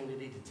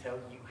opportunity to tell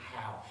you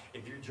how.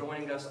 If you're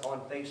joining us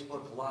on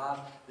Facebook Live,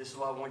 this is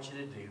what I want you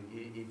to do.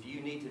 If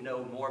you need to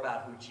know more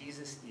about who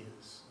Jesus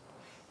is,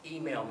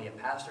 email me at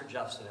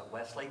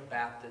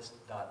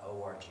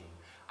pastorjustin@westlakebaptist.org.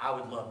 I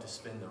would love to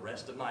spend the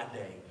rest of my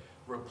day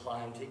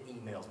replying to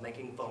emails,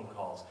 making phone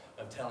calls,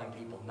 of telling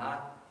people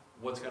not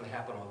what's going to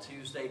happen on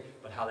Tuesday,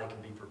 but how they can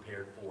be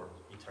prepared for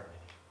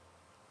eternity.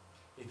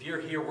 If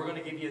you're here, we're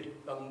going to give you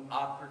an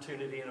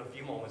opportunity in a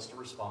few moments to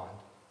respond.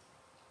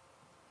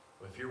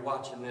 But if you're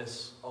watching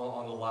this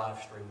on the live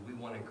stream, we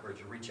want to encourage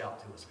you, reach out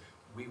to us.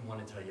 We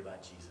want to tell you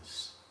about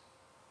Jesus.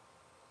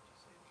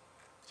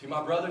 To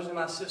my brothers and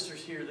my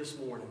sisters here this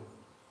morning,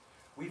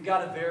 we've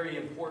got a very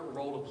important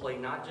role to play,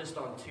 not just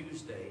on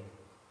Tuesday,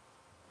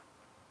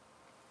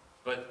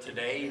 but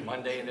today,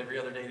 Monday, and every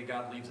other day that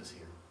God leaves us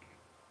here.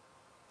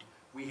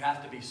 We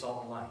have to be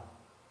salt and light.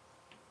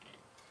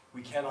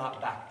 We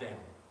cannot back down.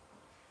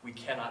 We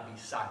cannot be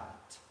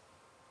silent.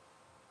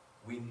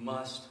 We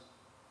must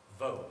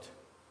vote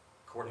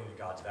according to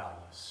God's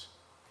values.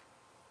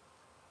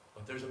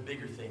 But there's a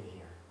bigger thing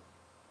here.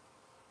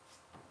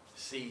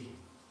 See,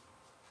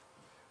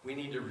 we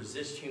need to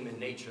resist human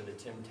nature, the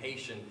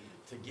temptation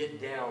to get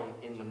down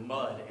in the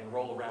mud and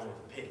roll around with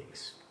the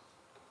pigs.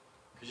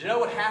 Because you know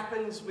what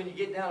happens when you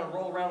get down and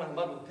roll around in the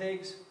mud with the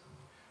pigs?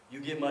 You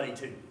get muddy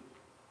too.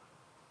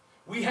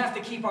 We have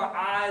to keep our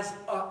eyes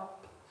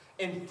up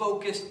and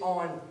focused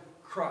on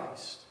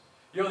Christ.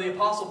 You know, the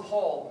Apostle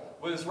Paul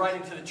was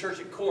writing to the church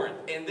at Corinth,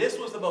 and this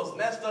was the most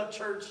messed up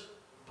church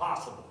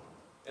possible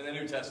in the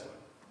New Testament.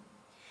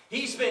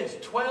 He spends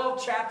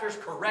 12 chapters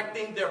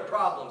correcting their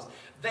problems.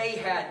 They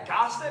had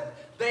gossip,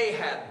 they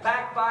had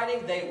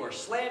backbiting, they were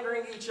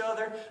slandering each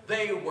other,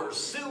 they were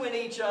suing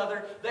each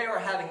other, they were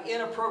having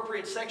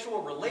inappropriate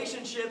sexual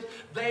relationships,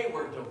 they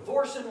were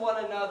divorcing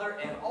one another,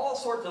 and all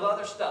sorts of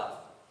other stuff.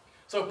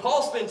 So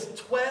Paul spends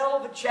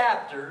 12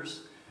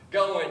 chapters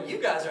going, you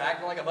guys are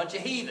acting like a bunch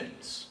of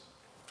heathens.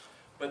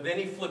 But then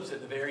he flips it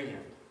at the very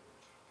end.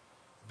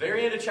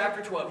 Very end of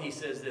chapter 12, he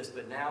says this,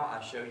 but now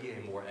I show you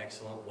a more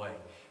excellent way.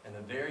 And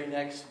the very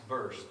next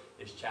verse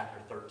is chapter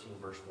 13,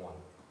 verse 1,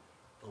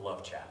 the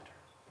love chapter.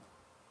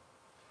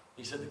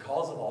 He said, the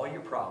cause of all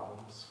your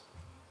problems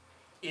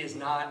is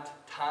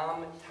not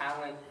time,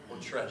 talent, or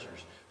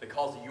treasures. The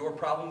cause of your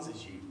problems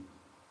is you.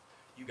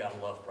 You got a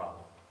love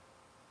problem.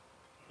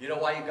 You know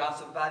why you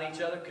gossip about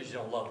each other? Because you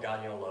don't love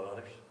God, you don't love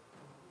others.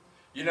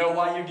 You know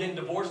why you're getting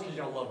divorced? Because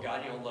you don't love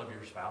God, you don't love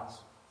your spouse.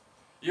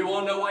 You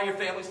want to know why your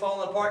family's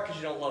falling apart? Because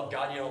you don't love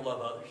God, you don't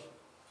love others.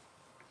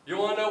 You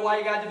want to know why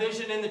you got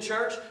division in the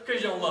church?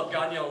 Because you don't love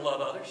God, you don't love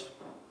others.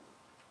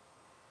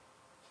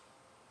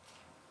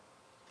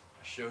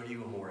 I showed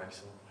you a more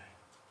excellent way.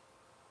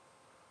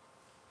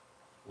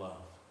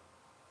 Love.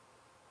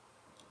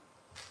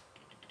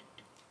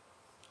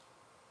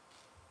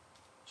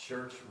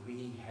 Church,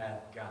 we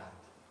have got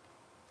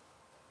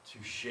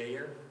to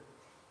share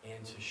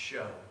and to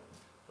show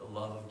the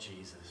love of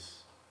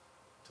Jesus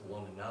to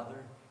one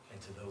another and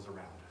to those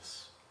around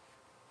us.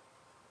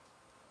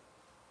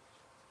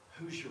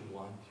 Who's your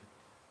one?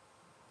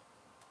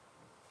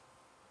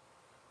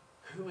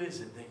 Who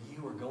is it that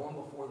you are going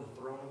before the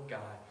throne of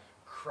God,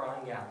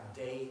 crying out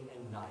day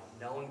and night,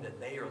 knowing that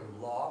they are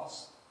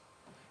lost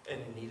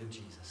and in need of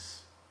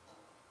Jesus?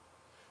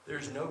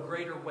 There's no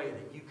greater way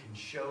that you can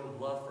show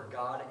love for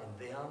God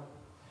and them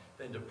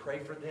than to pray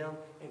for them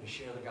and to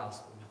share the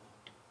gospel with them.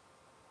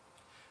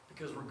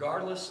 Because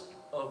regardless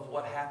of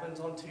what happens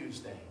on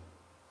Tuesday,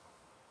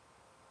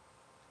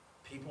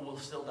 people will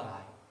still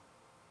die.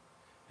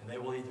 And they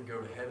will either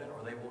go to heaven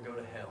or they will go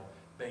to hell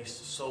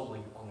based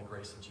solely on the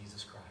grace of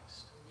Jesus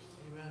Christ.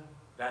 Amen.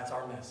 That's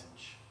our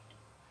message.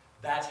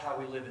 That's how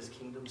we live as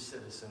kingdom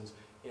citizens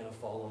in a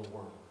fallen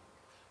world.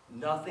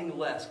 Nothing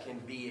less can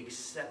be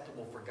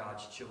acceptable for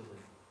God's children.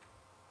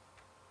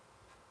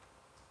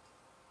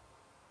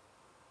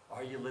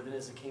 Are you living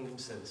as a kingdom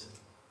citizen?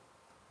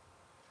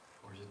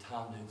 Or is it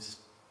time to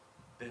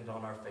bend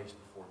on our face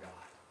before God?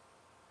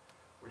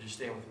 Would you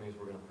stand with me as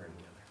we're going to pray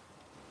together?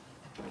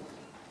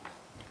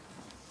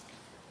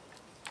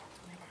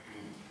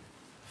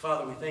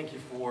 Father, we thank you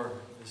for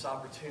this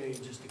opportunity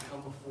just to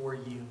come before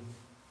you,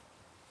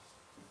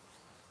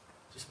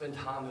 to spend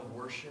time in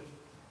worship,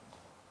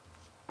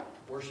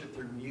 worship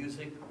through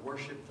music,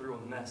 worship through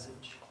a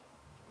message.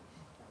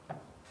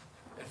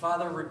 And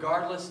Father,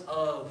 regardless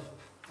of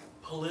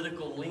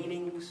political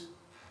leanings,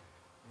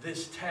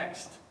 this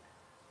text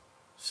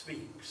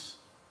speaks,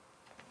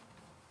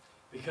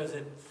 because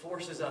it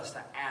forces us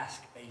to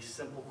ask a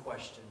simple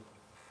question.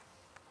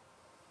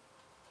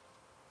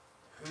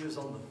 Who is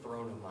on the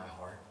throne of my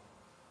heart?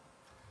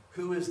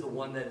 Who is the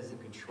one that is in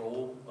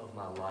control of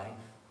my life?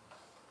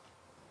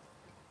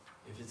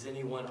 If it's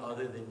anyone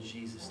other than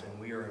Jesus, then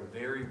we are in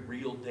very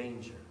real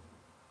danger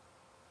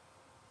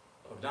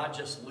of not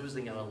just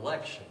losing an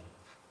election,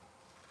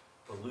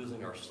 but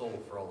losing our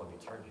soul for all of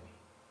eternity.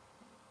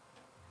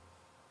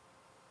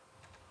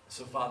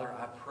 So, Father,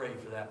 I pray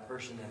for that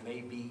person that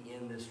may be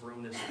in this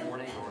room this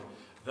morning, or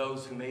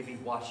those who may be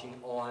watching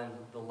on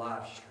the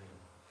live stream,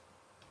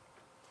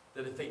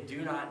 that if they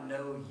do not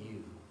know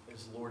you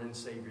as Lord and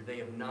Savior, they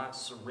have not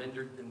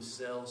surrendered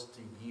themselves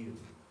to you.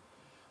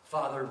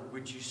 Father,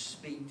 would you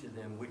speak to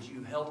them? Would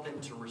you help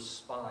them to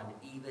respond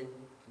even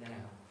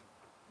now?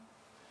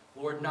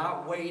 Lord,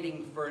 not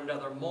waiting for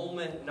another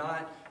moment,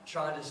 not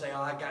trying to say,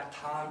 oh, I got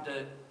time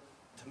to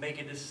make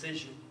a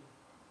decision,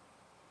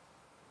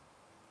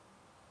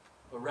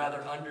 but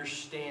rather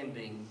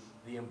understanding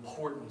the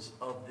importance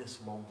of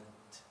this moment.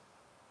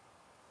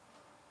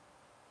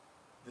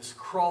 This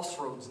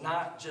crossroads,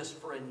 not just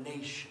for a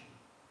nation,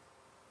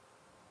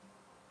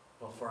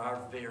 but for our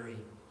very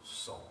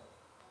soul.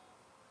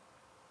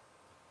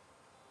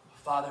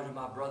 Father, to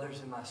my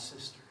brothers and my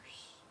sisters,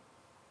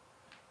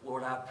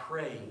 Lord, I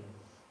pray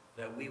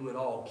that we would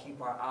all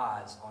keep our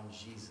eyes on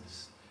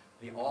Jesus,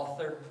 the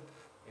author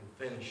and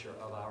finisher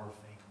of our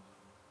faith.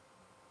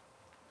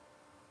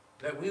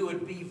 That we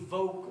would be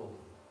vocal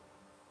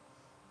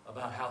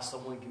about how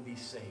someone can be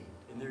saved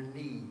and their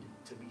need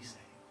to be saved.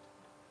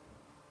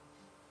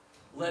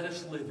 Let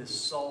us live as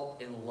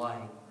salt and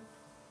light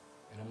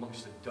and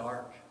amongst a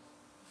dark,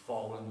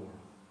 fallen world.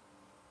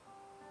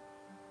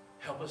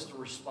 Help us to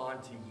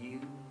respond to you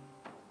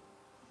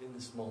in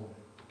this moment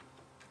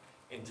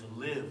and to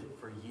live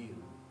for you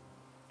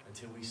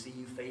until we see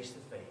you face to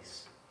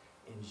face.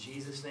 In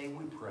Jesus' name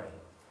we pray.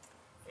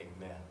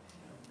 Amen.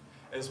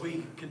 As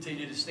we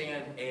continue to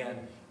stand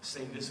and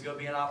sing, this is going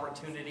to be an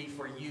opportunity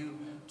for you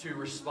to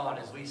respond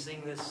as we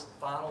sing this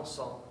final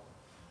song.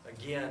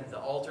 Again, the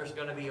altar is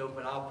going to be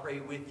open. I'll pray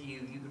with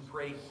you. You can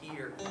pray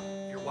here.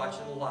 If you're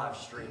watching the live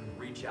stream,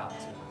 reach out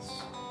to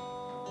us.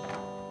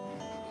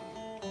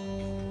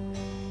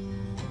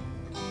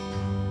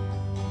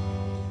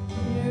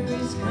 There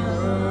is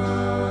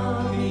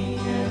coming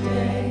a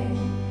day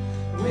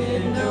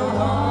when no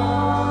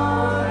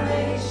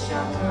heartache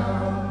shall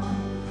come,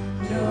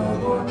 no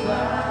more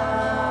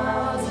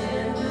clouds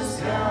in the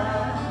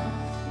sky,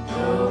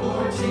 no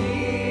more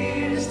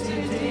tears to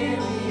dim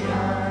the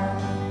eye.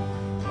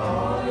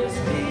 All is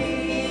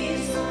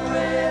peace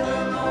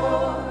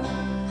forevermore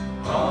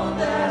on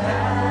that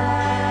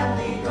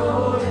happy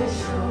golden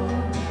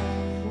shore.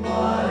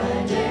 What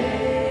a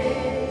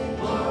day,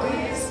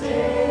 glorious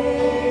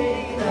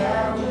day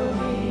that will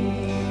be.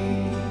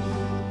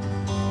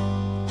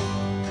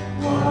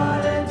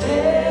 What a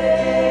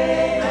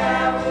day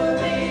that will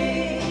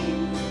be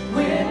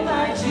when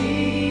my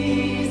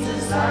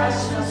Jesus I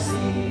shall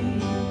see.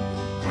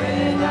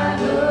 When I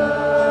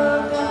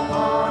look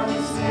upon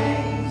his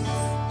face,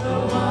 the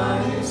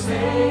one who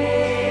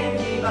saved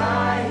me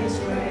by his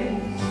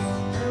grace.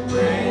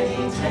 When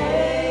he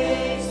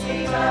takes me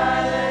by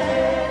the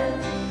hand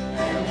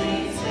and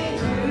leads me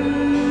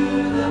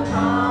through the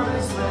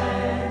promised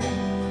land.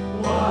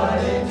 What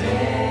a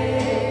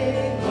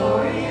day,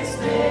 glorious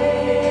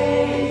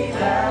day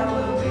that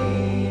will be.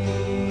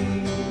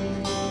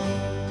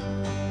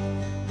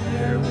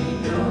 There will be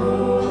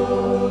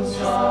no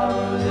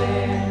sorrow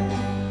there,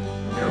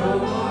 no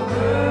more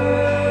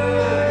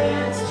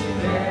burdens to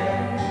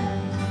bear,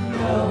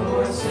 no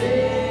more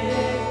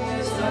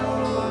sickness, no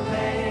more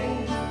pain,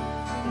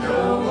 no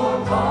more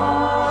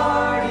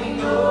parting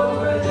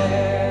over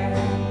there.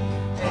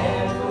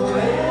 And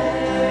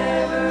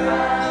forever I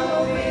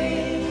will be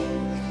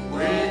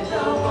with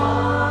the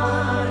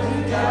one who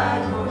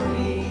died for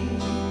me.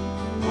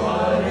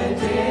 What a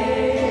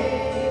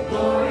day,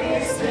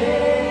 glorious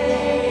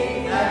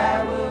day that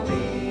will be.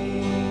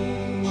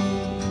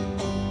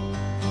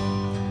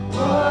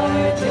 What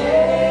a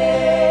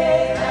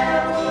day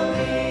that will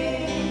be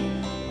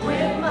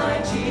when my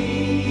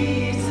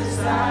Jesus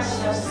I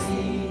shall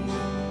see.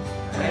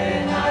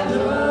 When I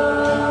look